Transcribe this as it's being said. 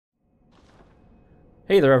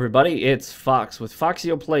Hey there everybody, it's Fox with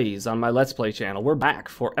Foxeo Plays on my Let's Play channel. We're back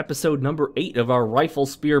for episode number 8 of our Rifle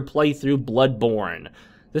Spear playthrough Bloodborne.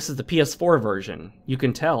 This is the PS4 version. You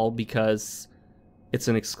can tell because it's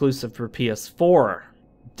an exclusive for PS4.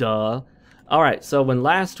 Duh. Alright, so when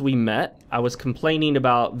last we met, I was complaining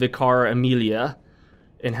about Vicar Amelia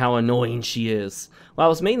and how annoying she is. Well, I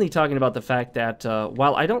was mainly talking about the fact that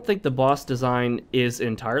while I don't think the boss design is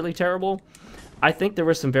entirely terrible, I think there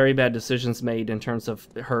were some very bad decisions made in terms of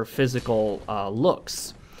her physical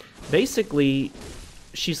looks. Basically,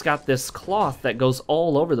 she's got this cloth that goes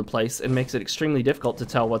all over the place and makes it extremely difficult to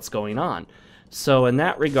tell what's going on. So in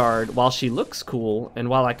that regard, while she looks cool, and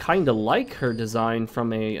while I kind of like her design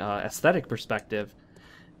from a aesthetic perspective,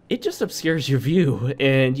 it just obscures your view,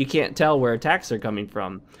 and you can't tell where attacks are coming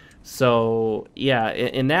from. So yeah,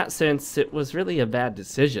 in that sense, it was really a bad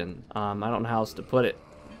decision. I don't know how else to put it.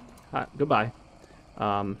 Goodbye.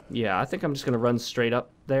 Yeah, I think I'm just going to run straight up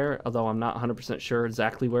there, although I'm not 100% sure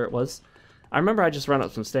exactly where it was. I remember I just ran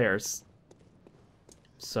up some stairs.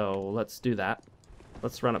 So, let's do that.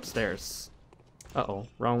 Let's run upstairs. Uh-oh,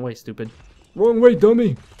 wrong way, stupid. Wrong way,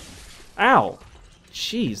 dummy! Ow!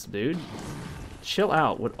 Jeez, dude. Chill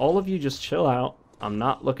out. Would all of you just chill out? I'm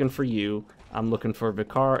not looking for you. I'm looking for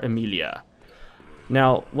Vicar Amelia.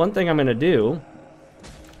 Now, one thing I'm going to do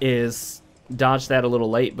is dodge that a little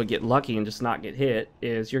late but get lucky and just not get hit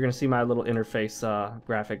is you're going to see my little interface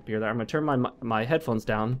graphic here there. I'm going to turn my headphones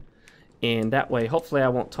down, and that way hopefully I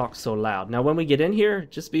won't talk so loud. Now when we get in here,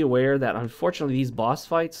 just be aware that unfortunately these boss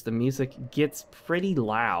fights, the music gets pretty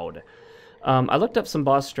loud. I looked up some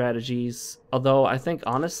boss strategies, although I think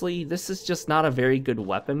honestly this is just not a very good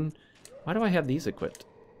weapon. Why do I have these equipped?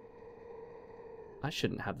 I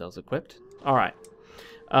shouldn't have those equipped. Alright.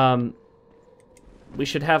 We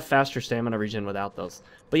should have faster stamina regen without those.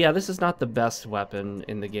 But yeah, this is not the best weapon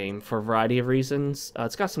in the game for a variety of reasons.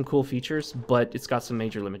 It's got some cool features, but it's got some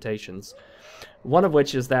major limitations. One of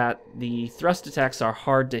which is that the thrust attacks are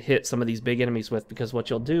hard to hit some of these big enemies with, because what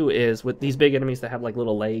you'll do is, with these big enemies that have like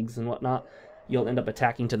little legs and whatnot, you'll end up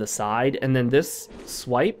attacking to the side, and then this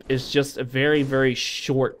swipe is just a very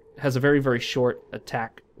short, has a very short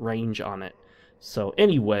attack range on it. So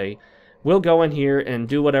anyway, we'll go in here and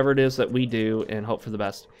do whatever it is that we do and hope for the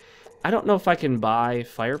best. I don't know if I can buy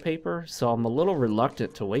fire paper, so I'm a little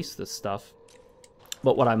reluctant to waste this stuff.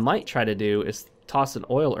 But what I might try to do is toss an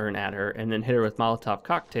oil urn at her and then hit her with Molotov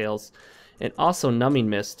cocktails and also numbing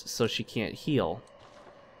mist so she can't heal.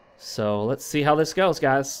 So let's see how this goes,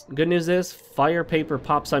 guys. Good news is fire paper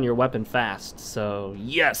pops on your weapon fast, so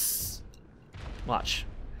yes! Watch.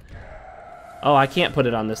 Oh, I can't put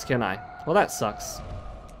it on this, can I? Well, that sucks.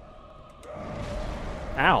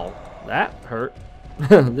 Ow, that hurt.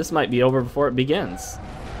 This might be over before it begins.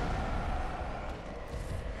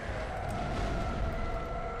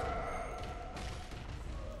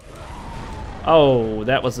 Oh,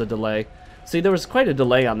 that was a delay. See, there was quite a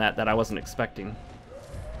delay on that I wasn't expecting.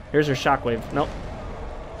 Here's her shockwave. Nope.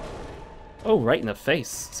 Oh, right in the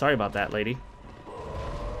face. Sorry about that, lady.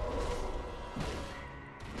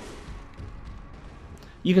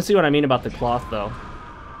 You can see what I mean about the cloth, though.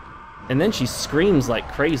 And then she screams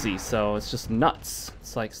like crazy, so it's just nuts.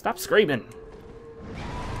 It's like, stop screaming.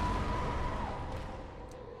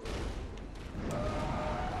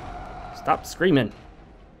 Stop screaming.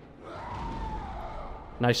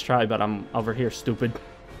 Nice try, but I'm over here, stupid.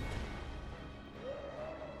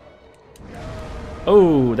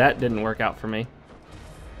 Oh, that didn't work out for me.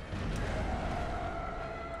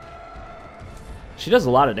 She does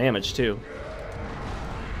a lot of damage, too.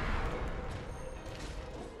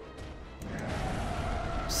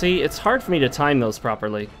 See, it's hard for me to time those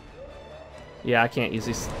properly. Yeah, I can't use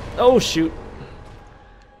these. Oh, shoot.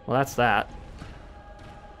 Well, that's that.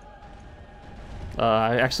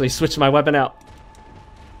 I actually switched my weapon out.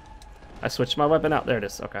 I switched my weapon out. There it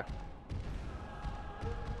is. Okay.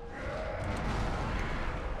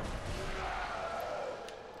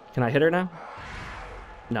 Can I hit her now?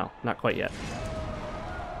 No, not quite yet.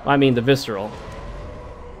 I mean, the visceral.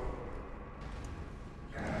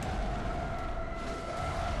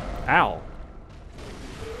 Ow.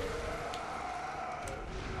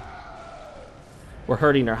 We're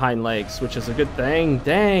hurting her hind legs, which is a good thing.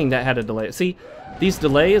 Dang, that had a delay. See, these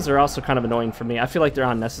delays are also kind of annoying for me. I feel like they're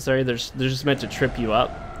unnecessary. They're just meant to trip you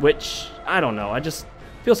up, which, I don't know. I just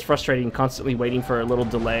feels frustrating constantly waiting for a little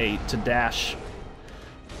delay to dash.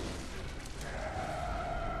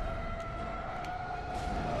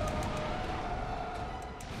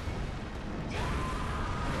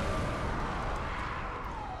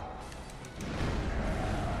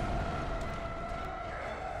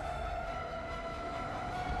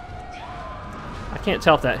 I can't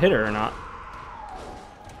tell if that hit her or not.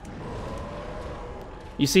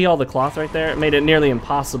 You see all the cloth right there? It made it nearly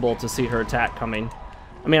impossible to see her attack coming.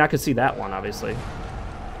 I mean, I could see that one, obviously.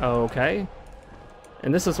 Okay.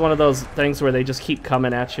 And this is one of those things where they just keep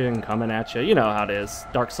coming at you and coming at you. You know how it is.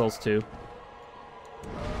 Dark Souls 2.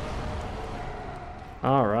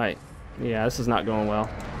 Alright. Yeah, this is not going well.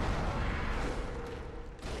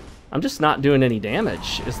 I'm just not doing any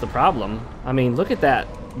damage, is the problem. I mean, look at that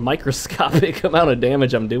microscopic amount of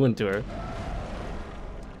damage I'm doing to her.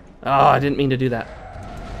 Oh, I didn't mean to do that.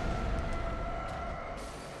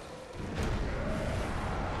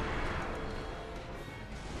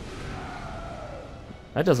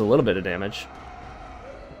 That does a little bit of damage.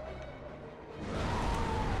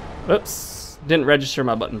 Oops. Didn't register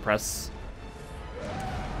my button press.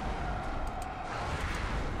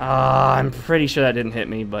 I'm pretty sure that didn't hit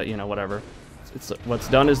me, but, you know, whatever. It's what's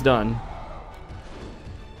done is done.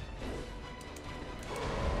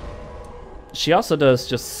 She also does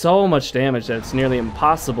just so much damage that it's nearly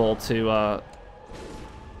impossible to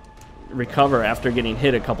recover after getting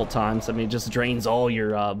hit a couple times. I mean, it just drains all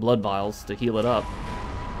your blood vials to heal it up.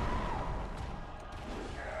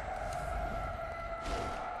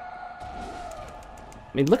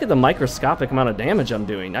 I mean, look at the microscopic amount of damage I'm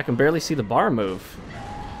doing. I can barely see the bar move.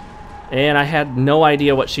 And I had no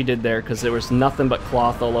idea what she did there because there was nothing but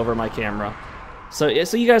cloth all over my camera. So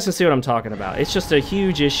you guys can see what I'm talking about. It's just a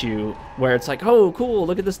huge issue where it's like, oh, cool,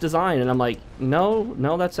 look at this design. And I'm like, no,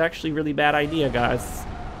 that's actually a really bad idea, guys.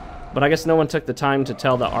 But I guess no one took the time to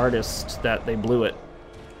tell the artist that they blew it.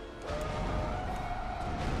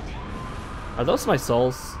 Are those my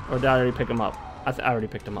souls? Or did I already pick them up? I already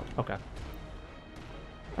picked them up. Okay.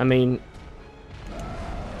 I mean...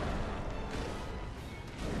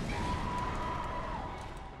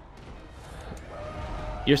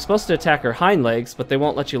 You're supposed to attack her hind legs, but they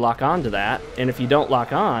won't let you lock on to that. And if you don't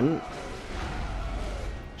lock on...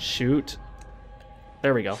 Shoot.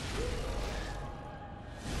 There we go.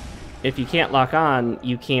 If you can't lock on,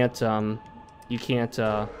 you can't,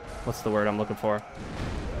 what's the word I'm looking for?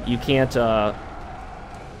 You can't,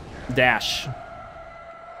 dash.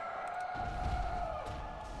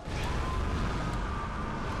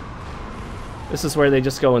 This is where they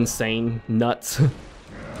just go insane, nuts.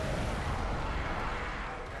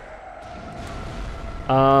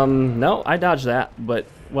 No, I dodged that, but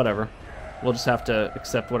whatever. We'll just have to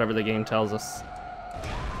accept whatever the game tells us.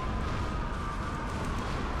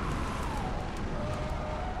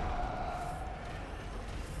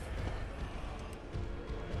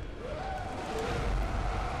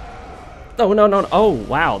 Oh, no. Oh,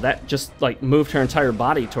 wow. That just, like, moved her entire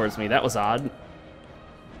body towards me. That was odd.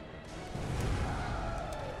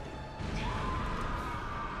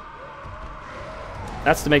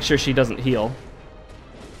 That's to make sure she doesn't heal.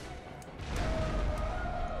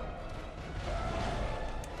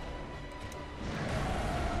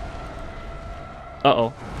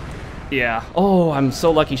 Uh-oh. Yeah. Oh, I'm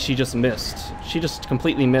so lucky she just missed. She just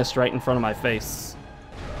completely missed right in front of my face.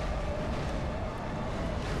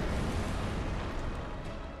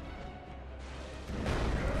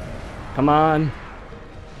 Come on.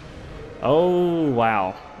 Oh,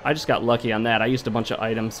 wow. I just got lucky on that. I used a bunch of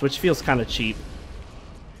items, which feels kind of cheap.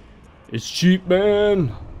 It's cheap,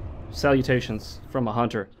 man. Salutations from a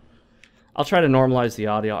hunter. I'll try to normalize the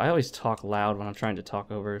audio. I always talk loud when I'm trying to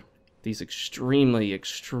talk over these extremely,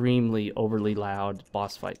 extremely overly loud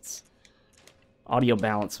boss fights. Audio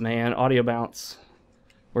balance, man. Audio balance.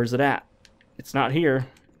 Where's it at? It's not here.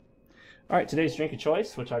 Alright, today's drink of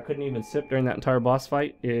choice, which I couldn't even sip during that entire boss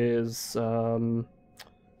fight, is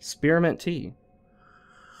spearmint tea.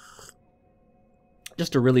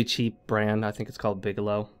 Just a really cheap brand. I think it's called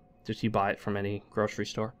Bigelow. Just you buy it from any grocery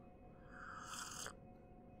store.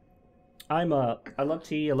 I love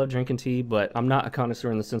tea, I love drinking tea, but I'm not a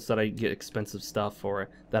connoisseur in the sense that I get expensive stuff or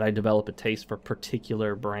that I develop a taste for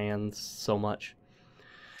particular brands so much.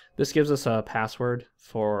 This gives us a password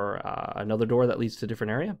for another door that leads to a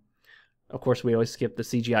different area. Of course, we always skip the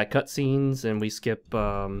CGI cutscenes and we skip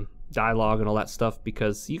dialogue and all that stuff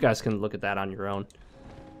because you guys can look at that on your own.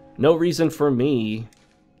 No reason for me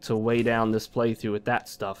to weigh down this playthrough with that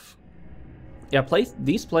stuff. Yeah,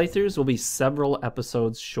 these playthroughs will be several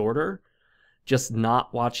episodes shorter. Just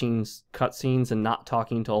not watching cutscenes and not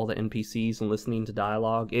talking to all the NPCs and listening to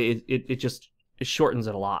dialogue. It shortens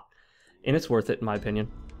it a lot. And it's worth it, in my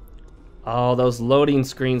opinion. Oh, those loading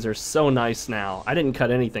screens are so nice now. I didn't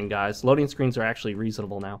cut anything, guys. Loading screens are actually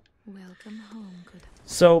reasonable now. Welcome home, good.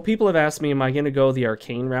 So, people have asked me, am I going to go the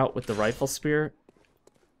arcane route with the rifle spear?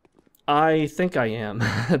 I think I am,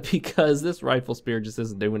 because this rifle spear just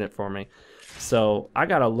isn't doing it for me. So I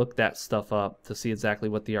gotta look that stuff up to see exactly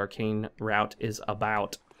what the arcane route is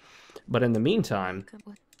about. But in the meantime,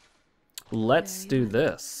 let's do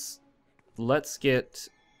this. Let's get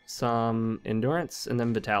some endurance and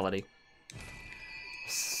then vitality.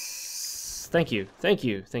 Thank you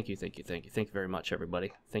very much,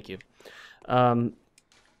 everybody. Thank you.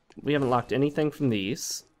 We haven't locked anything from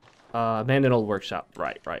these. Abandoned Old Workshop,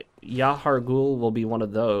 right. Yahar Ghul will be one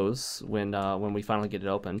of those when we finally get it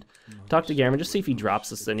opened. Talk to Gammon, just see if he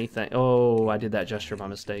drops us anything. Oh, I did that gesture by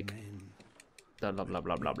mistake. Blah blah blah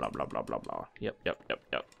blah blah blah blah blah blah blah. Yep.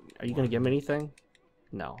 Are you gonna give him anything?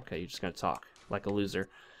 No. Okay, you're just gonna talk like a loser.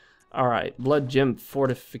 All right, Blood Gem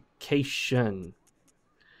Fortification.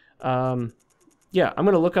 Yeah, I'm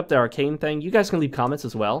going to look up the arcane thing. You guys can leave comments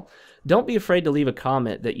as well. Don't be afraid to leave a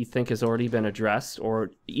comment that you think has already been addressed,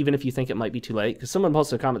 or even if you think it might be too late. Because someone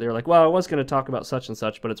posted a comment, they were like, well, I was going to talk about such and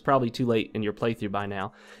such, but it's probably too late in your playthrough by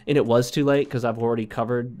now. And it was too late because I've already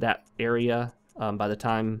covered that area by the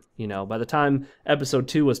time, by the time episode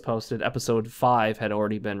 2 was posted, episode 5 had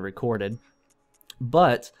already been recorded.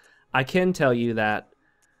 But I can tell you that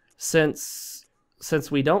since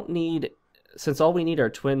all we need are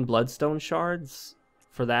twin bloodstone shards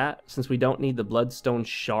for that, since we don't need the bloodstone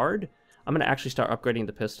shard, I'm going to actually start upgrading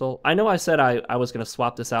the pistol. I know I said I was going to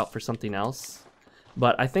swap this out for something else,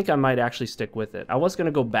 but I think I might actually stick with it. I was going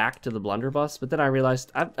to go back to the blunderbuss, but then I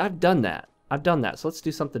realized I've done that. So let's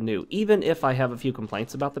do something new. Even if I have a few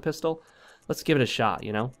complaints about the pistol, let's give it a shot,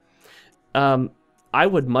 I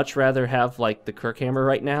would much rather have, like, the Kirkhammer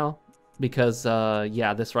right now, because,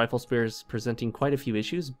 yeah, this rifle spear is presenting quite a few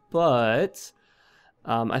issues, but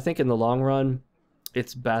I think in the long run,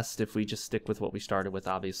 it's best if we just stick with what we started with,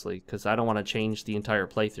 obviously, because I don't want to change the entire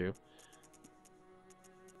playthrough.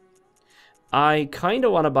 I kind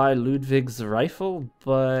of want to buy Ludwig's rifle,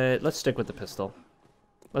 but let's stick with the pistol.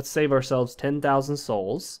 Let's save ourselves 10,000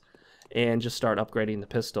 souls and just start upgrading the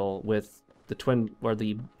pistol with the twin, or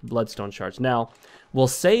the bloodstone shards. Now, we'll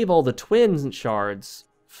save all the twin shards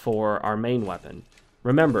for our main weapon.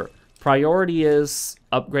 Remember, priority is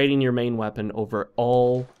upgrading your main weapon over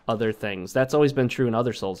all other things. That's always been true in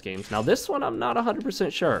other Souls games. Now this one I'm not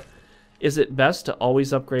 100% sure. Is it best to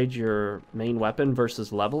always upgrade your main weapon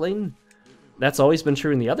versus leveling? That's always been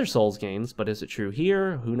true in the other Souls games, but is it true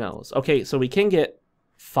here? Who knows? Okay, so we can get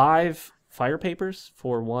 5 fire papers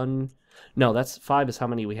for 1. No, that's 5 is how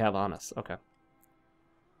many we have on us. Okay.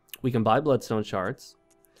 We can buy bloodstone shards.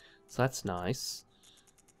 So that's nice.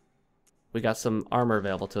 We got some armor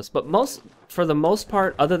available to us, but for the most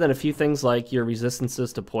part, other than a few things like your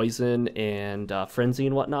resistances to poison and frenzy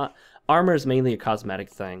and whatnot, armor is mainly a cosmetic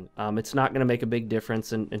thing. It's not going to make a big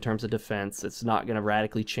difference in terms of defense. It's not going to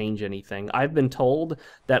radically change anything. I've been told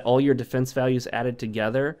that all your defense values added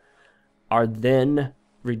together are then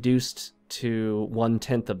reduced to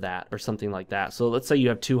 1/10 of that or something like that. So let's say you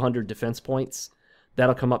have 200 defense points.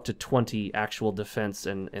 That'll come up to 20 actual defense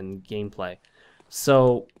and gameplay.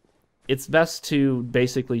 So it's best to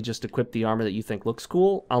basically just equip the armor that you think looks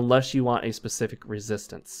cool, unless you want a specific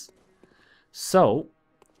resistance. So,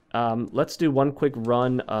 let's do one quick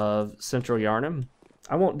run of Central Yharnam.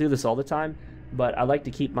 I won't do this all the time, but I like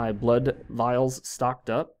to keep my blood vials stocked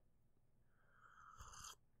up.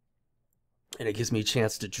 And it gives me a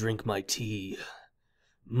chance to drink my tea.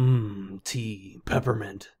 Tea.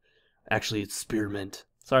 Peppermint. Actually, it's spearmint.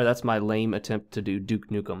 Sorry, that's my lame attempt to do Duke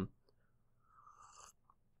Nukem.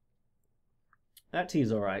 That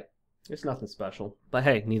tea's alright. It's nothing special. But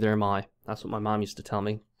hey, neither am I. That's what my mom used to tell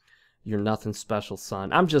me. You're nothing special,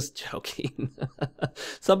 son. I'm just joking.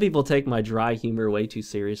 Some people take my dry humor way too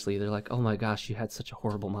seriously. They're like, oh my gosh, you had such a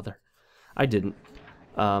horrible mother. I didn't.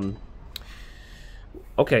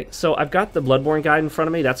 Okay, so I've got the Bloodborne guide in front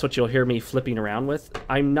of me. That's what you'll hear me flipping around with.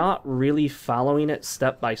 I'm not really following it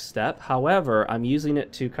step by step. However, I'm using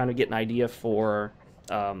it to kind of get an idea for...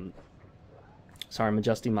 Sorry, I'm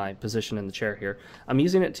adjusting my position in the chair here. I'm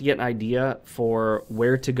using it to get an idea for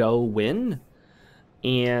where to go when.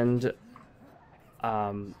 And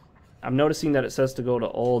I'm noticing that it says to go to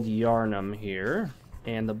Old Yharnam here.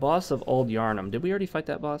 And the boss of Old Yharnam... Did we already fight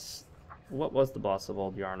that boss? What was the boss of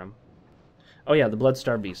Old Yharnam? Oh yeah, the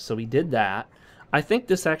Bloodstar Beast. So we did that. I think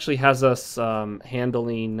this actually has us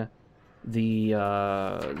handling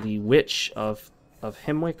the Witch of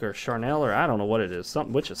Hemwick or Charnel, or I don't know what it is.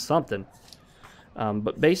 Witch is something.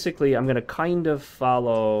 But basically, I'm going to kind of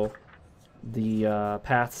follow the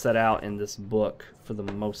path set out in this book for the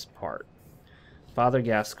most part. Father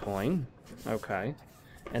Gascoigne. Okay.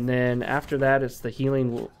 And then after that, it's the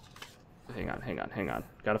healing... Hang on.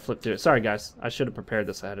 Got to flip through it. Sorry, guys. I should have prepared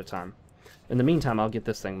this ahead of time. In the meantime, I'll get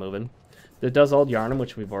this thing moving. It does Old Yarnum,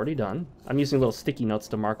 which we've already done. I'm using little sticky notes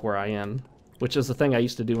to mark where I am, which is the thing I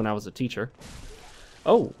used to do when I was a teacher.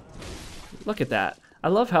 Oh, look at that. I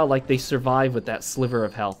love how, like, they survive with that sliver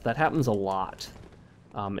of health. That happens a lot.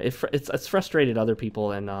 It's frustrated other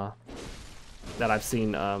people, and that I've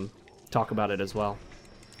seen talk about it as well.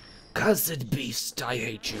 Cursed beast, I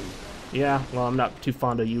hate you. Yeah, well, I'm not too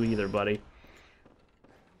fond of you either, buddy.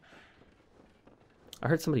 I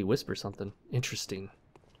heard somebody whisper something. Interesting.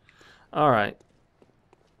 Alright.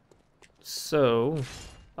 So...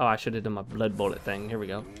 Oh, I should have done my blood bullet thing. Here we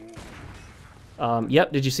go.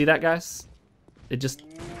 Yep, did you see that, guys? It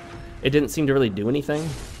didn't seem to really do anything.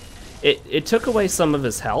 It took away some of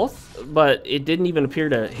his health, but it didn't even appear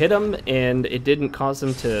to hit him, and it didn't cause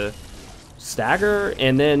him to stagger,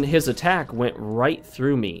 and then his attack went right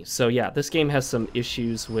through me. So yeah, this game has some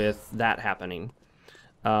issues with that happening.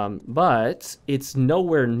 But it's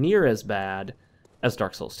nowhere near as bad as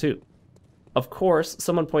Dark Souls 2. Of course,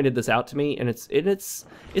 someone pointed this out to me, and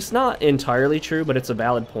it's not entirely true, but it's a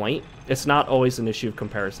valid point. It's not always an issue of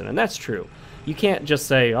comparison, and that's true. You can't just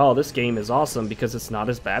say, oh, this game is awesome because it's not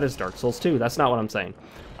as bad as Dark Souls 2. That's not what I'm saying.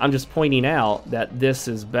 I'm just pointing out that this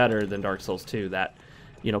is better than Dark Souls 2, that,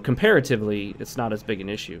 you know, comparatively, it's not as big an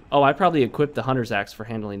issue. Oh, I probably equipped the Hunter's Axe for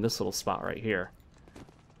handling this little spot right here.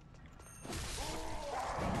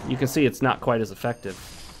 You can see it's not quite as effective.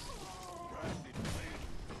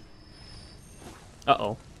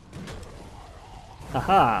 Uh-oh.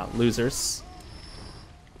 Haha, losers.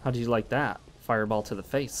 How do you like that? Fireball to the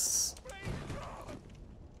face.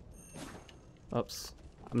 Oops.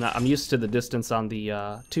 I'm used to the distance on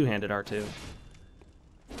the two-handed R2.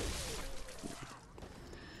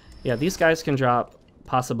 Yeah, these guys can drop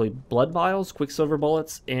possibly blood vials, quicksilver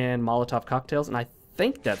bullets, and Molotov cocktails, and I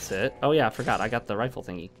think that's it. Oh yeah, I forgot. I got the rifle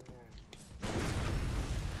thingy.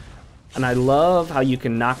 And I love how you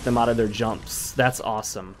can knock them out of their jumps. That's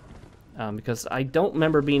awesome. Because I don't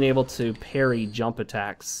remember being able to parry jump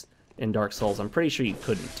attacks in Dark Souls. I'm pretty sure you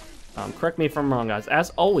couldn't. Correct me if I'm wrong, guys.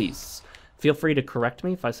 As always, feel free to correct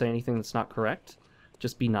me if I say anything that's not correct.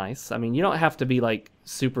 Just be nice. I mean, you don't have to be, like,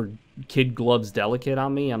 super kid gloves delicate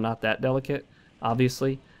on me. I'm not that delicate,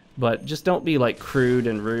 obviously. But just don't be, like, crude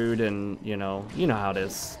and rude and, you know how it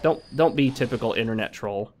is. Don't be typical internet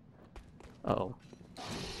troll. Uh-oh.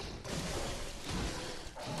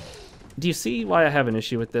 Do you see why I have an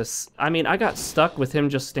issue with this? I mean, I got stuck with him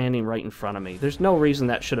just standing right in front of me. There's no reason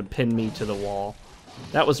that should have pinned me to the wall.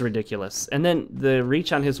 That was ridiculous. And then the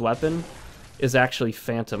reach on his weapon is actually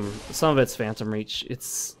phantom. Some of it's phantom reach.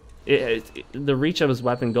 The reach of his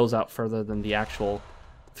weapon goes out further than the actual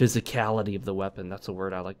physicality of the weapon. That's a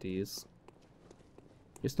word I like to use.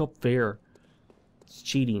 It's not fair. It's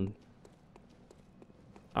cheating.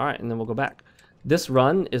 Alright, and then we'll go back. This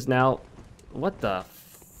run is now... What the...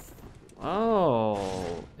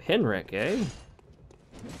 Oh, Henrik, eh?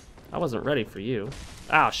 I wasn't ready for you.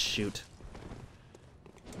 Ah, shoot.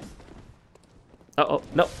 Uh-oh,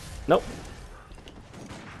 nope, nope.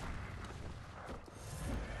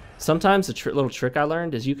 Sometimes the little trick I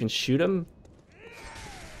learned is you can shoot him.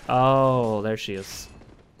 Oh, there she is.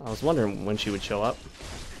 I was wondering when she would show up.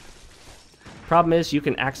 Problem is, you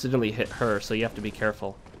can accidentally hit her, so you have to be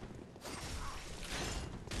careful.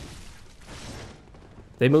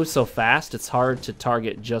 They move so fast, it's hard to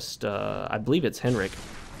target just, I believe it's Henrik.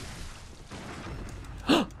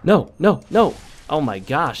 No, no, no! Oh my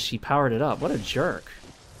gosh, he powered it up. What a jerk.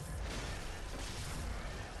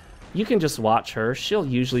 You can just watch her. She'll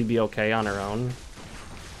usually be okay on her own.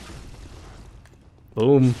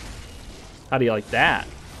 Boom. How do you like that,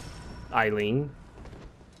 Eileen?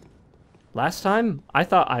 Last time, I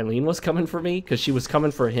thought Eileen was coming for me because she was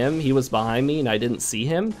coming for him. He was behind me and I didn't see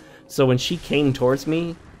him. So when she came towards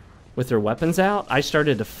me with her weapons out, I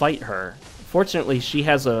started to fight her. Fortunately, she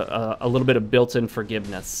has a little bit of built-in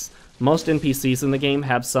forgiveness. Most NPCs in the game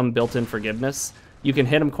have some built-in forgiveness. You can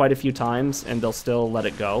hit them quite a few times and they'll still let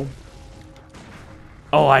it go.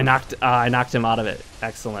 Oh, I knocked him out of it.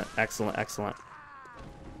 Excellent, excellent, excellent.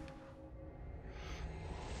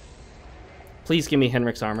 Please give me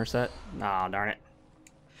Henrik's armor set. Aw, darn it.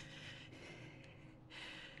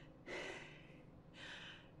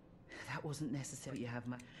 That wasn't necessary. You have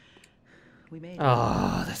my... We made...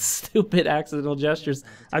 Oh, that's stupid accidental gestures.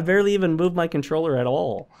 I barely even moved my controller at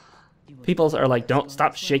all. People are like, don't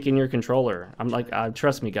stop shaking your controller. I'm like,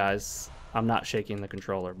 trust me, guys. I'm not shaking the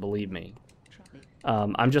controller. Believe me.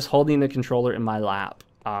 I'm just holding the controller in my lap.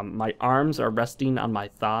 My arms are resting on my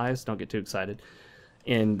thighs. Don't get too excited.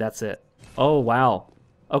 And that's it. Oh, wow.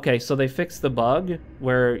 Okay, so they fixed the bug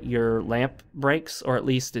where your lamp breaks, or at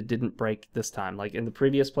least it didn't break this time. Like in the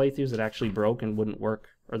previous playthroughs, it actually broke and wouldn't work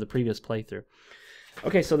or the previous playthrough.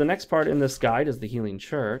 Okay, so the next part in this guide is the Healing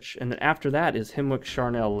Church, and then after that is Hemwick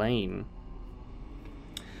Charnel Lane.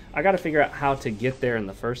 I gotta figure out how to get there in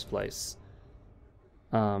the first place.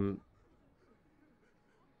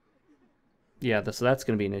 Yeah, so that's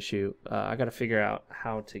gonna be an issue. I gotta figure out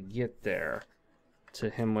how to get there to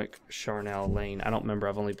Hemwick Charnel Lane. I don't remember,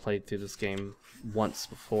 I've only played through this game once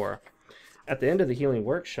before. At the end of the Healing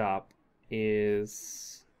Workshop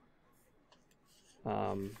is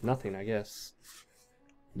nothing, I guess.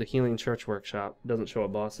 The Healing Church Workshop doesn't show a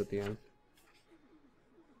boss at the end.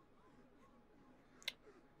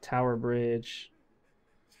 Tower Bridge.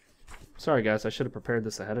 Sorry guys, I should have prepared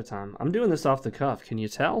this ahead of time. I'm doing this off the cuff, can you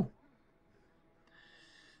tell?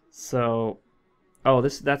 So, oh,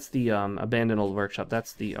 that's the abandoned old workshop.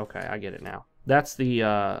 That's the, okay, I get it now. That's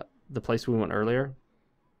the place we went earlier.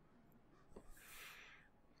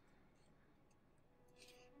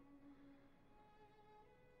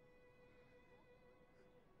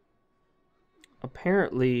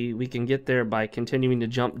 Apparently, we can get there by continuing to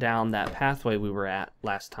jump down that pathway we were at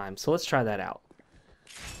last time. So let's try that out.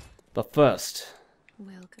 But first,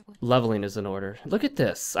 leveling is in order. Look at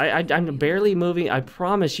this. I'm barely moving. I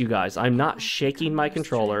promise you guys, I'm not shaking my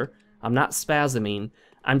controller. I'm not spasming.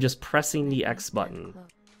 I'm just pressing the X button.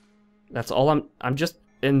 That's all I'm just,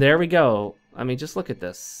 and there we go. I mean, just look at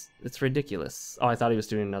this. It's ridiculous. Oh, I thought he was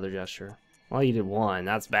doing another gesture. Well, you did one.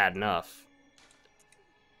 That's bad enough.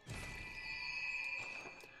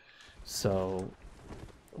 So,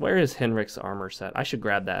 where is Henrik's armor set? I should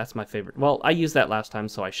grab that. That's my favorite. Well, I used that last time,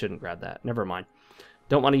 so I shouldn't grab that. Never mind.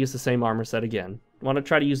 Don't want to use the same armor set again. I want to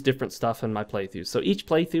try to use different stuff in my playthrough. So each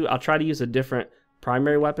playthrough, I'll try to use a different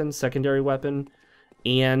primary weapon, secondary weapon,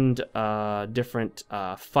 and different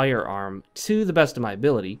firearm to the best of my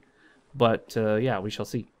ability. But yeah, we shall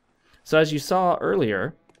see. So as you saw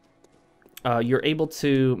earlier, you're able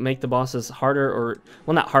to make the bosses harder, or,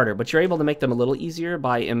 well, not harder, but you're able to make them a little easier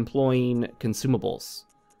by employing consumables.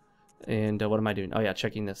 And what am I doing? Oh yeah,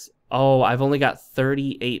 checking this. Oh, I've only got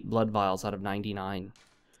 38 blood vials out of 99.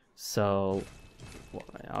 So,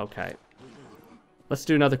 okay. Let's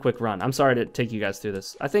do another quick run. I'm sorry to take you guys through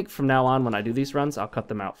this. I think from now on, when I do these runs, I'll cut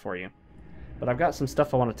them out for you. But I've got some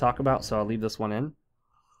stuff I want to talk about, so I'll leave this one in.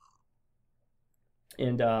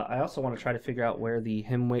 And I also want to try to figure out where the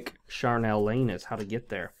Hemwick Charnel Lane is, how to get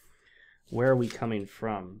there. Where are we coming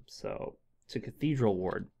from? So, to Cathedral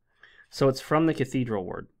Ward. So it's from the Cathedral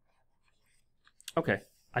Ward. Okay.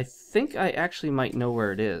 I think I actually might know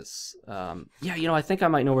where it is. Yeah, you know, I think I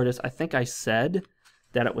might know where it is. I think I said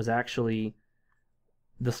that it was actually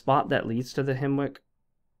the spot that leads to the Hemwick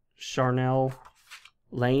Charnel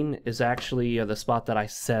Lane is actually the spot that I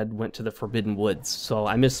said went to the Forbidden Woods. So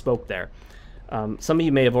I misspoke there. Some of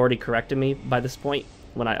you may have already corrected me by this point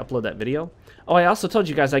when I upload that video. Oh, I also told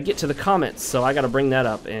you guys I get to the comments, so I got to bring that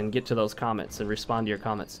up and get to those comments and respond to your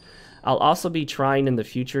comments. I'll also be trying in the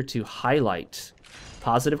future to highlight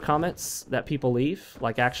positive comments that people leave,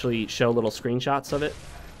 like actually show little screenshots of it,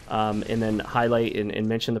 and then highlight and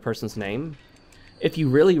mention the person's name. If you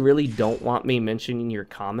really, really don't want me mentioning your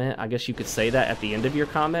comment, I guess you could say that at the end of your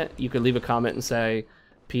comment. You could leave a comment and say,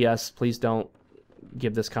 P.S. please don't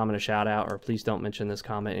give this comment a shout out, or please don't mention this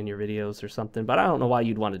comment in your videos or something. But I don't know why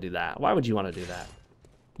you'd want to do that. Why would you want to do that?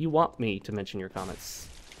 You want me to mention your comments.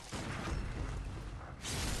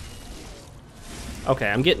 Okay,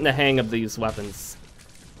 I'm getting the hang of these weapons.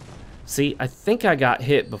 See, I think I got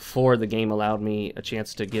hit before the game allowed me a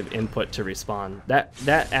chance to give input to respawn.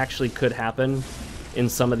 That actually could happen in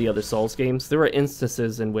some of the other Souls games. There were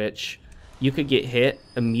instances in which you could get hit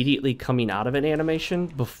immediately coming out of an animation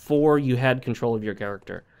before you had control of your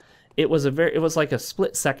character. It was like a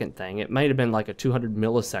split-second thing. It might have been like a 200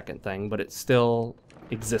 millisecond thing, but it still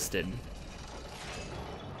existed.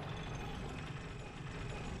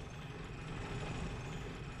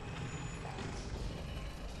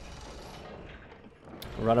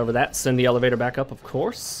 Run over that, send the elevator back up, of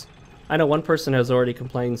course. I know one person has already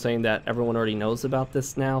complained saying that everyone already knows about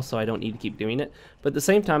this now, so I don't need to keep doing it. But at the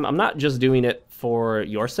same time, I'm not just doing it for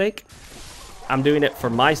your sake. I'm doing it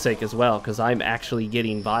for my sake as well, because I'm actually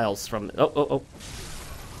getting vials from... Oh.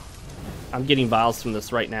 I'm getting vials from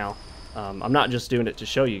this right now. I'm not just doing it to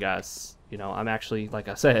show you guys. You know, I'm actually, like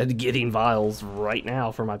I said, getting vials right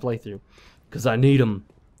now for my playthrough. Because I need them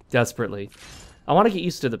desperately. I want to get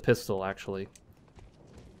used to the pistol, actually.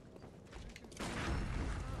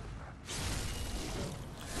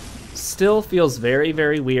 Still feels very,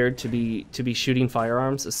 very weird to be shooting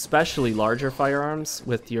firearms, especially larger firearms,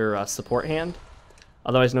 with your support hand,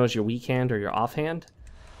 otherwise known as your weak hand or your offhand.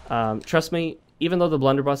 Trust me, even though the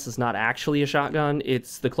blunderbuss is not actually a shotgun,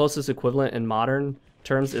 it's the closest equivalent in modern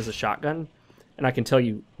terms is a shotgun. And I can tell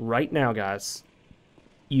you right now, guys,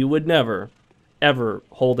 you would never, ever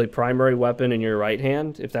hold a primary weapon in your right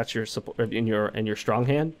hand, if that's your in your strong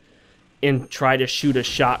hand, and try to shoot a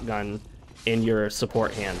shotgun in your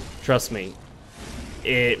support hand. Trust me,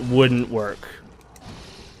 it wouldn't work.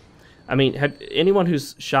 I mean, anyone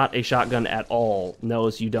who's shot a shotgun at all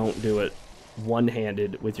knows you don't do it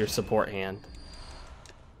one-handed with your support hand.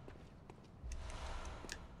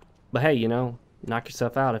 But hey, you know, knock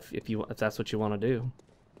yourself out if that's what you want to do.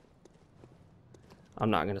 I'm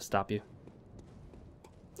not going to stop you,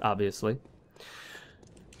 obviously.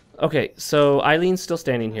 Okay, so Eileen's still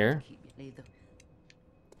standing here.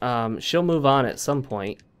 She'll move on at some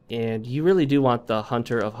point, and you really do want the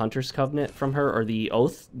Hunter of Hunter's Covenant from her, or the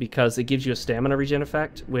Oath, because it gives you a stamina regen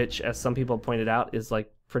effect, which, as some people pointed out, is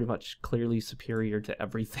like pretty much clearly superior to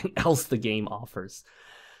everything else the game offers.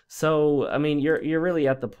 So, I mean, you're really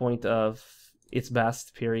at the point of its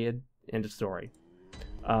best, period, end of story.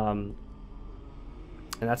 And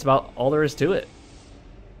that's about all there is to it.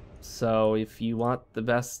 So if you want the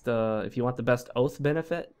best Oath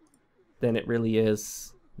benefit, then it really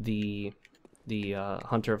is the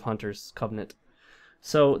Hunter of Hunter's Covenant.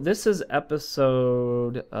 So this is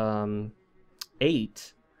episode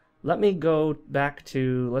 8. Let me go back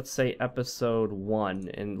to, let's say, episode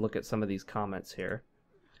 1 and look at some of these comments here.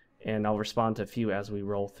 And I'll respond to a few as we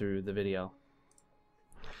roll through the video.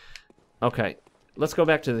 Okay, let's go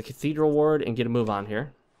back to the Cathedral Ward and get a move on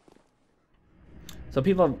here. So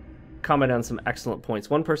people have commented on some excellent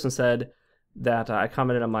points. One person said that I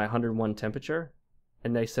commented on my 101 temperature,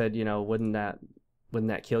 and they said, you know, wouldn't that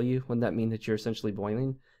kill you? Wouldn't that mean that you're essentially boiling?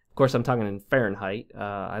 Of course, I'm talking in Fahrenheit.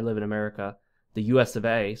 I live in America, the US of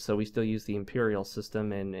A, so we still use the imperial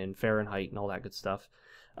system in Fahrenheit and all that good stuff.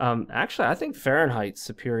 Actually, I think Fahrenheit's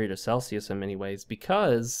superior to Celsius in many ways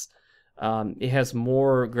because it has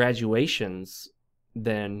more graduations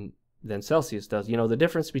than Celsius does. You know, the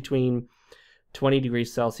difference between 20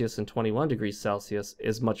 degrees Celsius and 21 degrees Celsius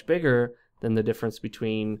is much bigger than the difference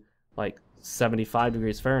between like 75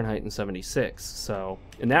 degrees Fahrenheit and 76. So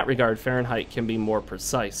in that regard, Fahrenheit can be more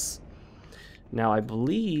precise. Now I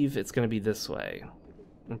believe it's going to be this way.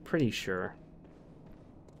 I'm pretty sure.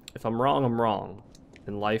 If I'm wrong, I'm wrong.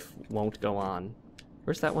 And life won't go on.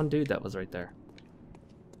 Where's that one dude that was right there?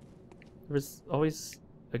 There was always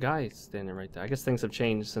a guy standing right there. I guess things have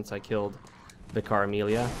changed since I killed Vicar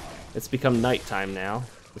Amelia. It's become nighttime now.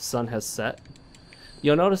 The sun has set.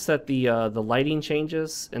 You'll notice that the lighting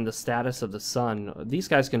changes and the status of the sun. These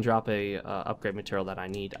guys can drop a upgrade material that I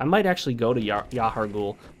need. I might actually go to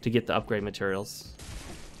Yahar'gul to get the upgrade materials.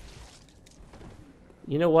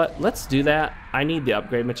 You know what? Let's do that. I need the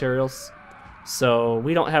upgrade materials. So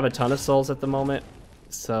we don't have a ton of souls at the moment.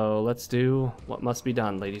 So let's do what must be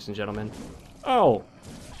done, ladies and gentlemen. Oh!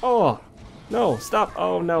 Oh! No, stop!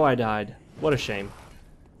 Oh no, I died. What a shame.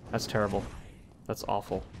 That's terrible. That's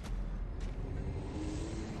awful.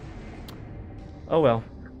 Oh well.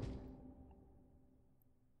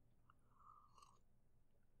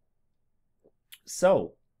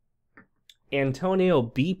 So, Antonio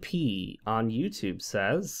BP on YouTube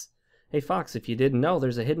says, "Hey Fox, if you didn't know,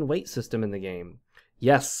 there's a hidden weight system in the game."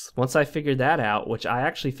 Yes, once I figured that out, which I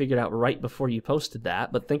actually figured out right before you posted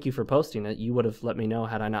that, but thank you for posting it. You would have let me know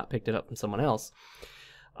had I not picked it up from someone else.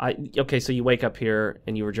 Okay, so you wake up here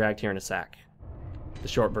and you were dragged here in a sack. The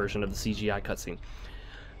short version of the CGI cutscene.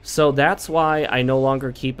 So that's why I no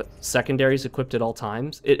longer keep secondaries equipped at all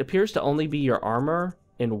times. It appears to only be your armor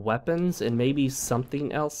and weapons and maybe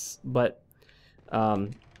something else, but armor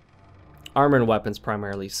and weapons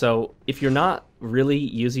primarily. So if you're not really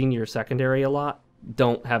using your secondary a lot,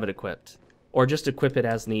 don't have it equipped. Or just equip it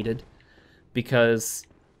as needed, because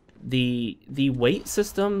the weight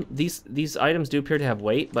system, these items do appear to have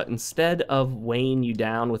weight, but instead of weighing you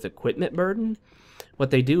down with equipment burden,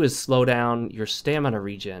 what they do is slow down your stamina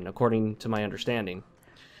regen, according to my understanding.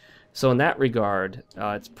 So in that regard,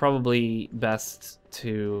 it's probably best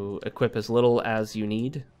to equip as little as you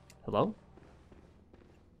need. Hello?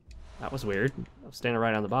 That was weird. I was standing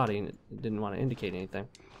right on the body and it didn't want to indicate anything.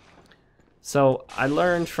 So I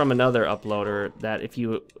learned from another uploader that if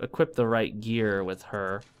you equip the right gear with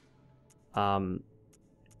her,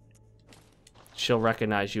 she'll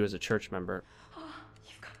recognize you as a church member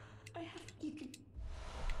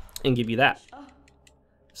and give you that.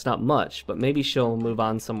 It's not much, but maybe she'll move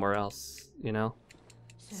on somewhere else, you know?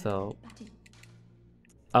 So,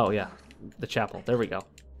 oh yeah, the chapel, there we go.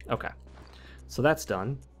 Okay, so that's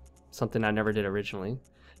done. Something I never did originally.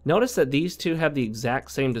 Notice that these two have the exact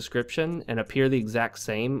same description and appear the exact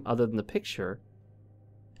same other than the picture,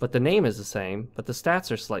 but the name is the same, but the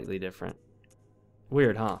stats are slightly different.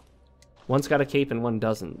 Weird, huh? One's got a cape and one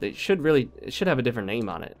doesn't. It should have a different name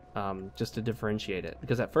on it, just to differentiate it.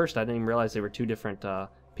 Because at first I didn't even realize they were two different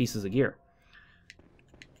pieces of gear.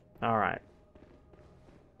 Alright.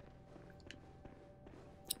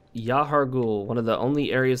 Yahar'gul, one of the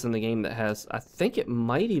only areas in the game that has... I think it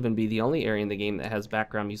might even be the only area in the game that has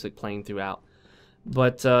background music playing throughout.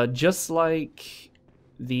 But just like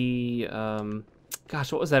the...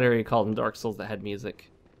 gosh, what was that area called in Dark Souls that had music?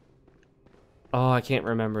 Oh, I can't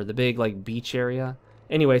remember. The big, like, beach area.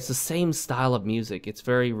 Anyway, it's the same style of music. It's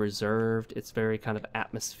very reserved. It's very kind of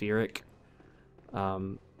atmospheric.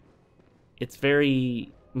 It's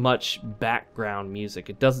very much background music.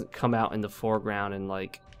 It doesn't come out in the foreground and,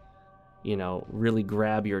 like, you know, really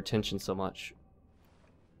grab your attention so much.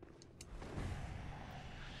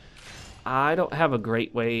 I don't have a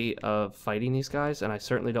great way of fighting these guys, and I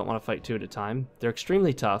certainly don't want to fight two at a time. They're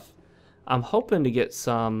extremely tough. I'm hoping to get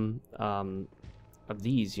some... of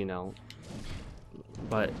these, you know,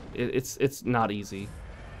 but it's not easy.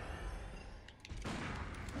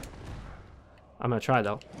 I'm gonna try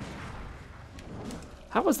though.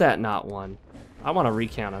 How was that not one? I want to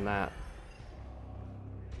recount on that.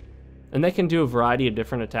 And they can do a variety of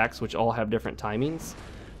different attacks which all have different timings,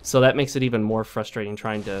 so that makes it even more frustrating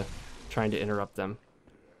trying to interrupt them.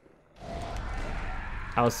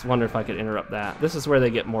 I was wondering if I could interrupt that. This is where they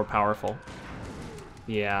get more powerful.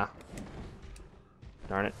 Yeah.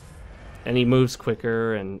 Darn it. And he moves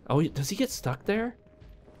quicker and... Oh, does he get stuck there?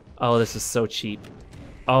 Oh, this is so cheap.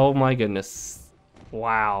 Oh my goodness.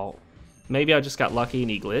 Wow. Maybe I just got lucky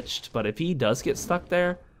and he glitched, but if he does get stuck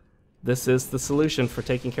there, this is the solution for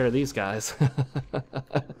taking care of these guys.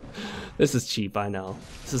 This is cheap, I know.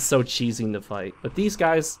 This is so cheesing to fight. But these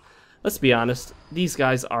guys, let's be honest, these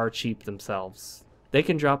guys are cheap themselves. They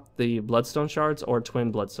can drop the bloodstone shards or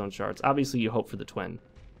twin bloodstone shards. Obviously, you hope for the twin.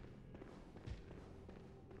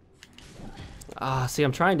 See,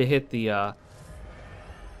 I'm trying to hit the, I'm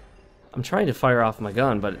trying to fire off my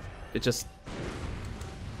gun, but it just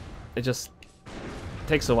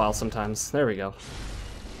takes a while sometimes. There we go.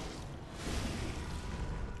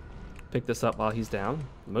 Pick this up while he's down.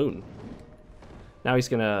 Moon. Now he's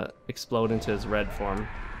gonna explode into his red form.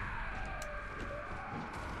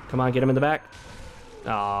 Come on, get him in the back.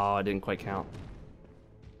 Oh, I didn't quite count.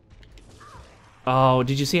 Oh,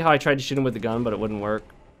 did you see how I tried to shoot him with the gun, but it wouldn't work?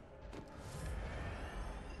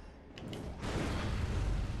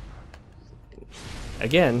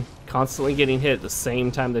 Again, constantly getting hit at the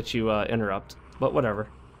same time that you interrupt. But whatever.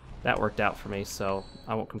 That worked out for me, so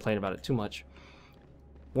I won't complain about it too much.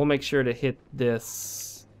 We'll make sure to hit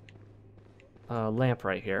this lamp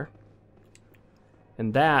right here.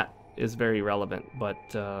 And that is very relevant, but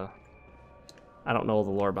I don't know the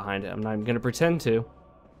lore behind it. I'm not even going to pretend to.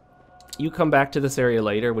 You come back to this area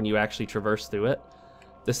later when you actually traverse through it.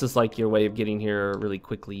 This is like your way of getting here really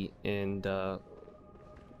quickly and,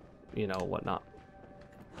 you know, whatnot.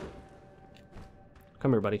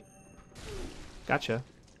 Come here, buddy. Gotcha.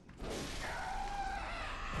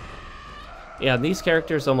 Yeah, these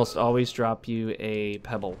characters almost always drop you a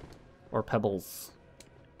pebble. Or pebbles.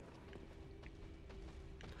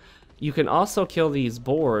 You can also kill these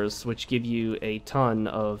boars, which give you a ton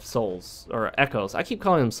of souls. Or echoes. I keep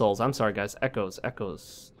calling them souls. I'm sorry, guys. Echoes.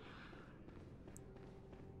 Echoes.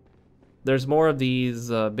 There's more of these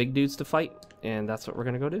big dudes to fight, and that's what we're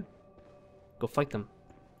going to go do. Go fight them.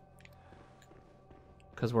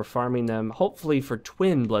 Because we're farming them, hopefully for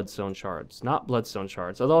twin bloodstone shards, not bloodstone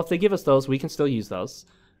shards. Although if they give us those, we can still use those.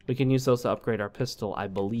 We can use those to upgrade our pistol, I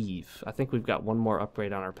believe. I think we've got one more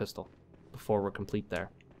upgrade on our pistol before we're complete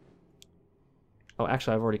there. Oh,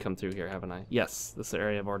 actually, I've already come through here, haven't I? Yes, this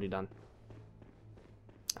area I've already done.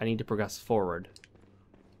 I need to progress forward.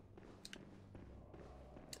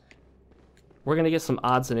 We're going to get some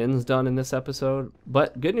odds and ends done in this episode.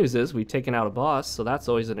 But good news is we've taken out a boss, so that's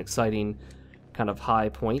always an exciting kind of high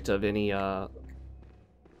point of any Bloodborne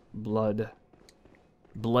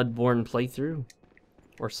playthrough,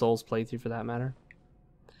 or Souls playthrough for that matter.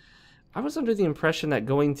 I was under the impression that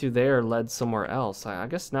going through there led somewhere else. I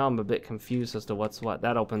guess now I'm a bit confused as to what's what.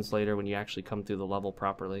 That opens later when you actually come through the level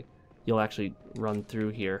properly. You'll actually run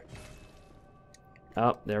through here.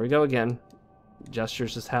 Oh, there we go again.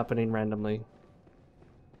 Gestures just happening randomly.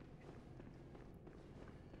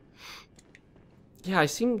 Yeah, I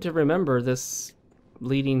seem to remember this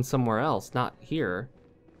leading somewhere else, not here.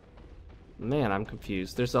 Man, I'm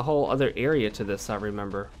confused. There's a whole other area to this I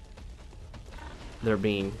remember there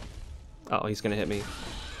being. Uh oh, he's gonna hit me.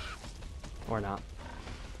 Or not.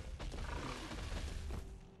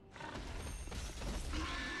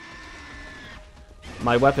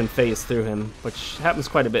 my weapon phased through him, which happens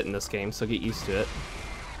quite a bit in this game, so get used to it.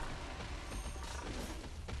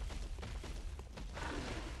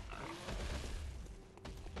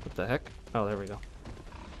 What the heck? Oh, there we go.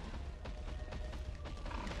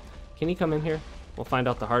 Can he come in here? We'll find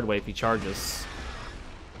out the hard way if he charges.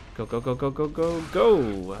 Go, go, go, go, go, go,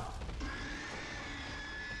 go!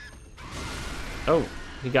 Oh,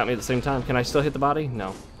 he got me at the same time. Can I still hit the body?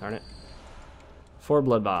 No, darn it. 4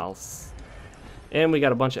 blood vials. And we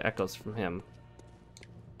got a bunch of echoes from him.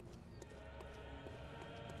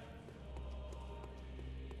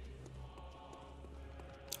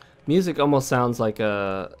 Music almost sounds like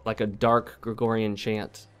a dark Gregorian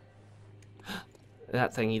chant.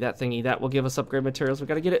 That thingy, that will give us upgrade materials. We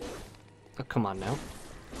gotta get it. Oh, come on now.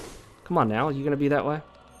 Come on now, are you gonna be that way?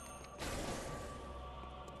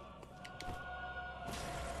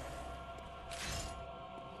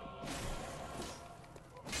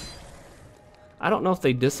 I don't know if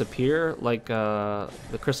they disappear like the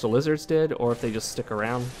crystal lizards did, or if they just stick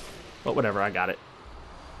around. But whatever, I got it.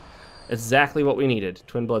 Exactly what we needed.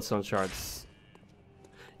 Twin bloodstone shards.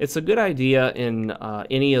 It's a good idea in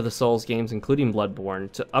any of the Souls games, including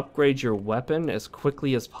Bloodborne, to upgrade your weapon as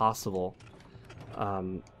quickly as possible.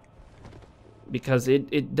 Because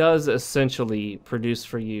it does essentially produce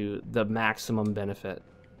for you the maximum benefit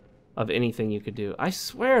of anything you could do. I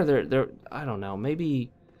swear there I don't know, maybe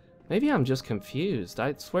I'm just confused.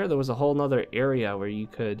 I swear there was a whole nother area where you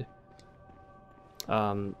could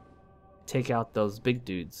take out those big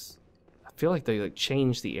dudes. I feel like they like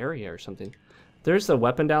changed the area or something. There's a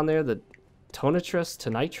weapon down there, the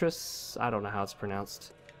Tonitrus. I don't know how it's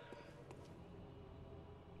pronounced.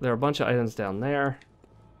 There are a bunch of items down there.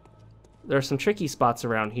 There are some tricky spots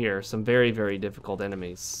around here. Some very, very difficult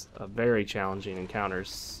enemies. Very challenging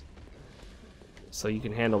encounters. So you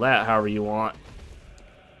can handle that however you want.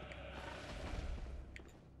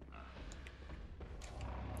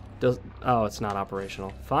 Oh, it's not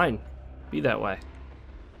operational. Fine. Be that way.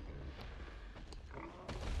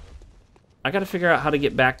 I gotta figure out how to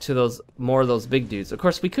get back to more of those big dudes. Of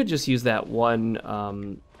course, we could just use that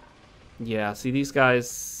one, yeah, see these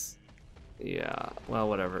guys? Yeah, well,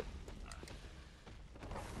 whatever.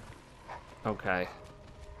 Okay.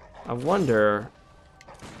 I wonder...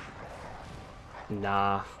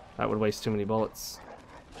 Nah, that would waste too many bullets.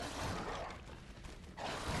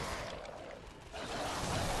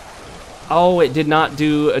 Oh, it did not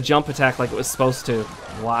do a jump attack like it was supposed to.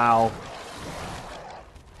 Wow.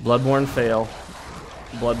 Bloodborne fail.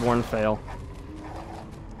 Bloodborne fail.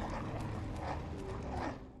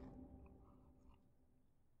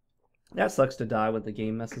 That sucks to die when the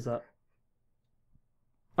game messes up.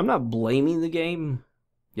 I'm not blaming the game.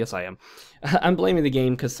 Yes, I am. I'm blaming the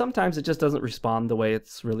game because sometimes it just doesn't respond the way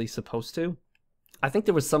it's really supposed to. I think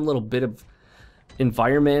there was some little bit of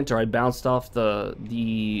environment, or I bounced off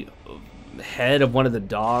the head of one of the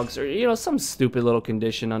dogs, or you know, some stupid little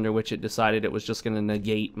condition under which it decided it was just going to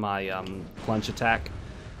negate my plunge attack,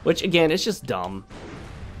 which again, it's just dumb.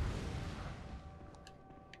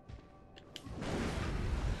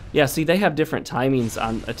 Yeah, see, they have different timings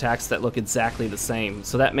on attacks that look exactly the same,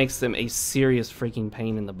 so that makes them a serious freaking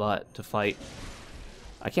pain in the butt to fight.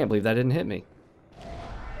 I can't believe that didn't hit me.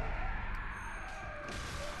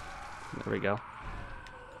 There we go.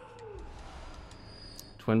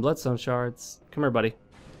 Twin bloodstone shards. Come here, buddy.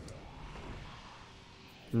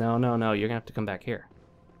 No, no, no, you're gonna have to come back here.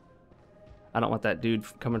 I don't want that dude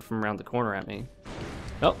coming from around the corner at me.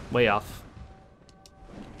 Oh, way off.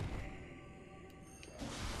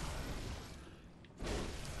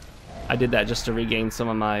 I did that just to regain some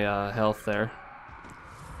of my health there.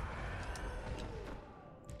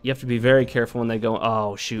 You have to be very careful when they go...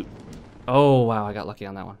 Oh, shoot. Oh, wow, I got lucky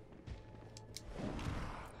on that one.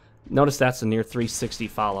 Notice that's a near 360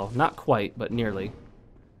 follow. Not quite, but nearly.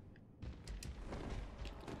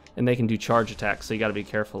 And they can do charge attacks, so you gotta be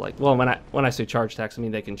careful. Like, well, when I say charge attacks, I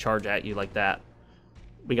mean they can charge at you like that.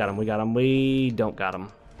 We got him, we got him, we don't got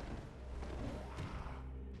him.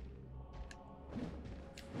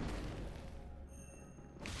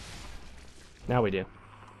 Now we do.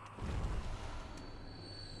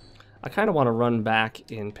 I kind of want to run back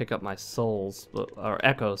and pick up my souls, or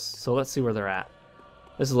echoes, so let's see where they're at.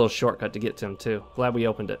 This is a little shortcut to get to them, too. Glad we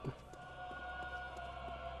opened it.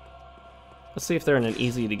 Let's see if they're in an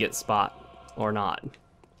easy-to-get spot, or not.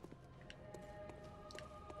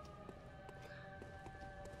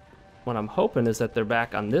 What I'm hoping is that they're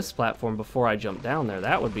back on this platform before I jump down there.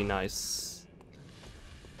 That would be nice.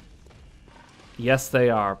 Yes, they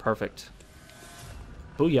are. Perfect.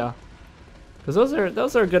 Booyah. Because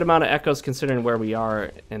those are a good amount of echoes considering where we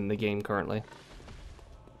are in the game currently.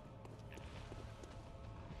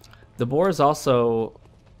 The boars also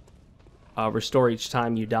restore each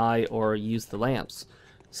time you die or use the lamps,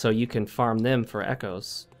 so you can farm them for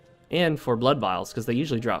echoes and for blood vials, because they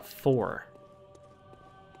usually drop 4,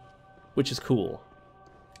 which is cool.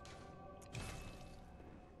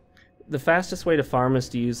 The fastest way to farm is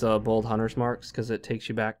to use bold hunter's marks, because it takes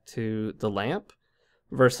you back to the lamp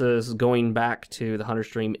versus going back to the hunter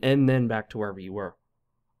stream and then back to wherever you were.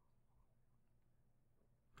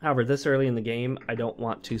 However, this early in the game, I don't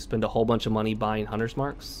want to spend a whole bunch of money buying hunter's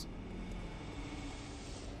marks.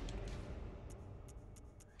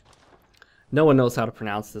 No one knows how to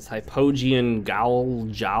pronounce this. Hypogean Gowl,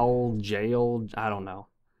 Jowl, Jail, I don't know.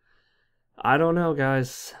 I don't know,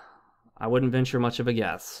 guys. I wouldn't venture much of a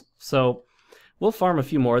guess. So, we'll farm a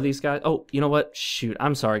few more of these guys. Oh, you know what? Shoot,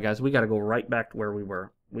 I'm sorry, guys. We gotta go right back to where we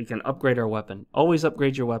were. We can upgrade our weapon. Always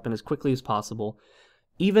upgrade your weapon as quickly as possible.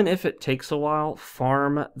 Even if it takes a while,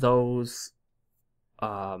 farm those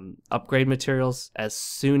upgrade materials as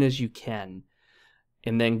soon as you can.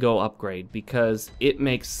 And then go upgrade, because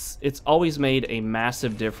it's always made a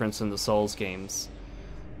massive difference in the Souls games.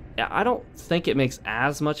 I don't think it makes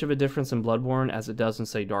as much of a difference in Bloodborne as it does in,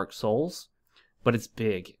 say, Dark Souls, but it's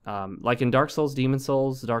big. Like in Dark Souls, Demon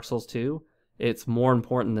Souls, Dark Souls 2, it's more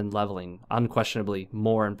important than leveling. Unquestionably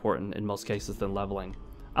more important in most cases than leveling.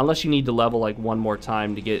 Unless you need to level like one more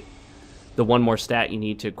time to get the one more stat you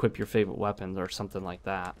need to equip your favorite weapons or something like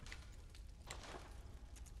that.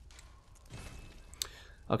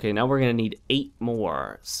 Okay, now we're going to need 8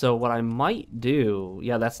 more. So what I might do...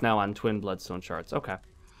 Yeah, that's now on twin bloodstone shards. Okay.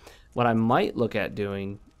 What I might look at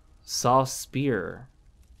doing... Saw spear.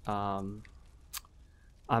 I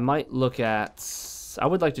might look at... I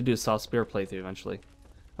would like to do a saw spear playthrough eventually.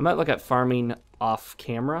 I might look at farming off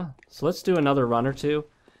camera. So let's do another run or 2.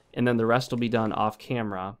 And then the rest will be done off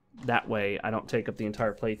camera. That way I don't take up the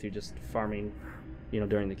entire playthrough just farming, you know,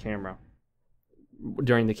 during the camera.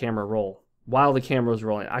 During the camera roll. While the camera's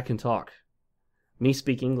rolling, I can talk. Me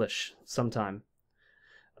speak English sometime.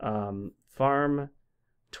 Farm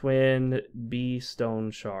twin B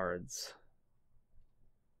stone shards.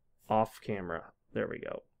 Off camera. There we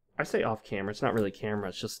go. I say off camera. It's not really camera.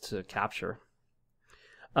 It's just to capture.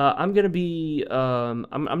 I'm gonna be. I'm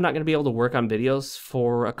not gonna be able to work on videos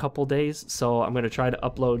for a couple days, so I'm gonna try to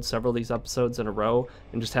upload several of these episodes in a row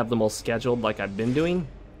and just have them all scheduled like I've been doing.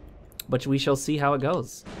 But we shall see how it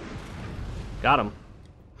goes. Got him.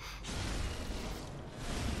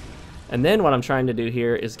 And then what I'm trying to do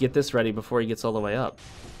here is get this ready before he gets all the way up.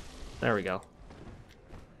 There we go.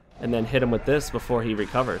 And then hit him with this before he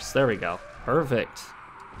recovers. There we go. Perfect.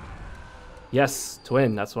 Yes,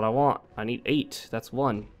 twin, that's what I want. I need 8. That's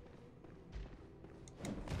 1.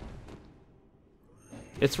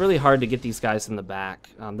 It's really hard to get these guys in the back.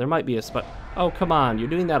 There might be a spot. Oh, come on. You're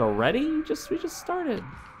doing that already? We just started.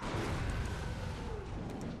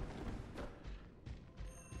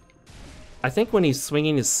 I think when he's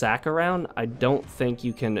swinging his sack around, I don't think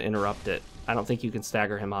you can interrupt it. I don't think you can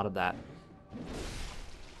stagger him out of that.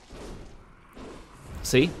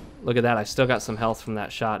 See? Look at that. I still got some health from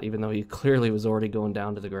that shot, even though he clearly was already going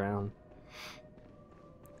down to the ground.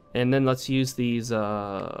 And then let's use these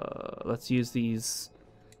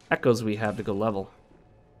echoes we have to go level.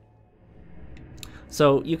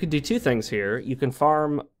 So you can do 2 things here. You can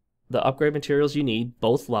farm the upgrade materials you need,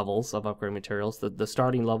 both levels of upgrade materials, the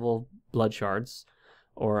starting level blood shards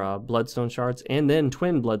or bloodstone shards, and then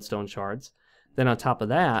twin bloodstone shards. Then on top of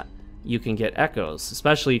that, you can get echoes,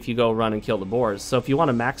 especially if you go run and kill the boars. So if you want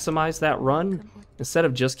to maximize that run, instead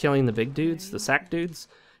of just killing the big dudes, the sack dudes,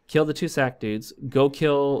 kill the 2 sack dudes, go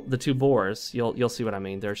kill the 2 boars. You'll see what I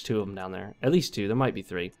mean. There's 2 of them down there. At least 2. There might be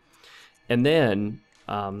 3. And then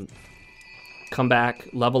come back,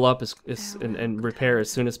 level up and repair as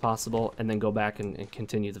soon as possible, and then go back and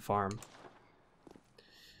continue the farm.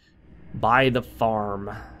 Buy the farm.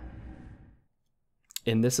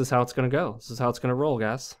 And this is how it's going to go. This is how it's going to roll,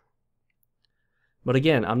 guys. But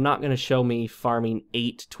again, I'm not going to show me farming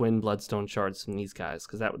 8 twin bloodstone shards from these guys,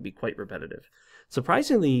 because that would be quite repetitive.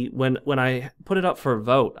 Surprisingly, when I put it up for a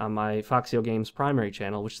vote on my FoxeoGames primary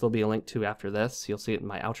channel, which there'll be a link to after this, you'll see it in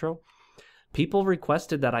my outro, people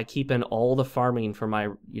requested that I keep in all the farming for my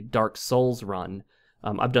Dark Souls run.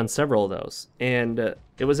 I've done several of those, and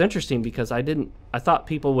it was interesting because I thought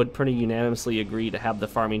people would pretty unanimously agree to have the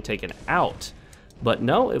farming taken out, but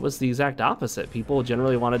no, it was the exact opposite. People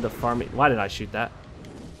generally wanted the farming. Why did I shoot that?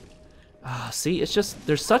 See, it's just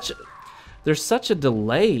there's such a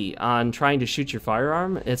delay on trying to shoot your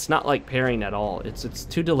firearm. It's not like parrying at all. It's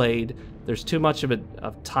too delayed. There's too much of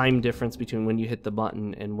a time difference between when you hit the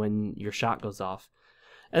button and when your shot goes off.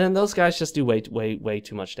 And then those guys just do way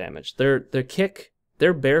too much damage. Their kick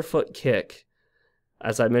their barefoot kick,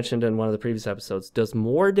 as I mentioned in one of the previous episodes, does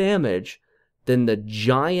more damage than the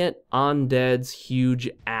giant undead's huge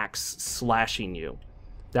axe slashing you.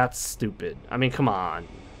 That's stupid. I mean, come on.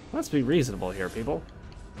 Let's be reasonable here, people.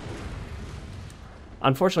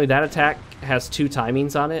 Unfortunately, that attack has 2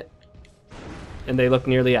 timings on it, and they look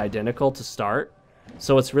nearly identical to start,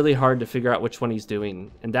 so it's really hard to figure out which one he's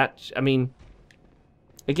doing. And that, I mean,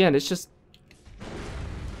 again, it's just,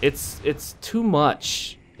 it's too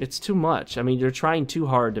much. It's too much. I mean, you're trying too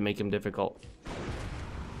hard to make him difficult.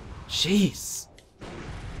 Jeez.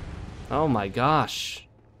 Oh my gosh.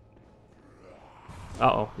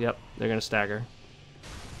 Uh-oh, yep, they're gonna stagger.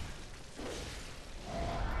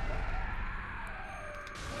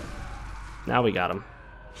 Now we got him.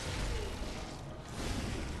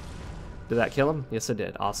 Did that kill him? Yes, it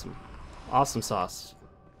did. Awesome. Awesome sauce.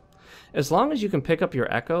 As long as you can pick up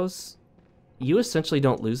your echoes, you essentially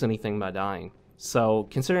don't lose anything by dying. So,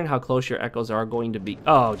 considering how close your echoes are going to be...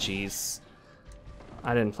 Oh, jeez.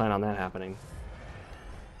 I didn't plan on that happening.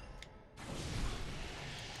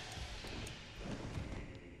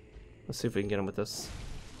 Let's see if we can get him with this.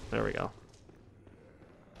 There we go.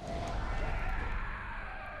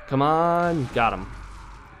 Come on! Got him.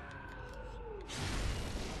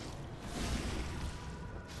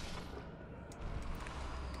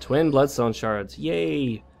 Twin Bloodstone Shards.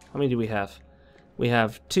 Yay! How many do we have? We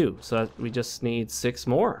have 2, so we just need 6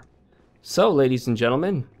 more. So, ladies and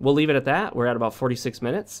gentlemen, we'll leave it at that. We're at about 46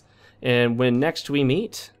 minutes. And when next we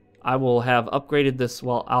meet, I will have upgraded this.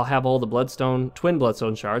 Well, I'll have all the Twin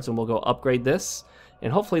Bloodstone Shards, and we'll go upgrade this.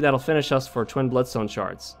 And hopefully that'll finish us for Twin Bloodstone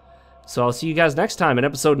Shards. So I'll see you guys next time in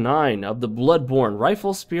episode 9 of the Bloodborne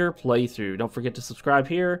Rifle Spear playthrough. Don't forget to subscribe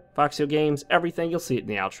here, FoxeoGames, everything. You'll see it in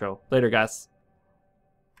the outro. Later, guys.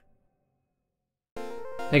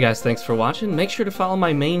 Hey guys, thanks for watching. Make sure to follow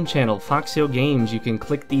my main channel, FoxeoGames. You can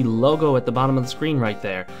click the logo at the bottom of the screen right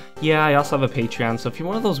there. Yeah, I also have a Patreon, so if you're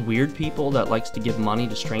one of those weird people that likes to give money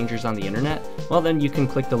to strangers on the internet, well then you can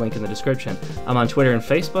click the link in the description. I'm on Twitter and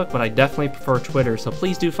Facebook, but I definitely prefer Twitter, so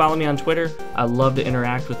please do follow me on Twitter. I love to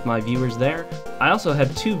interact with my viewers there. I also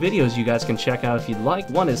have 2 videos you guys can check out if you'd like.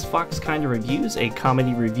 One is Fox Kinda Reviews, a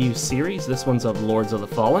comedy review series. This one's of Lords of the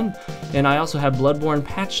Fallen. And I also have Bloodborne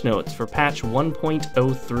patch notes for patch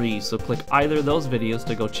 1.03, so click either of those videos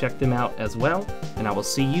to go check them out as well. And I will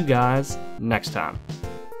see you guys next time.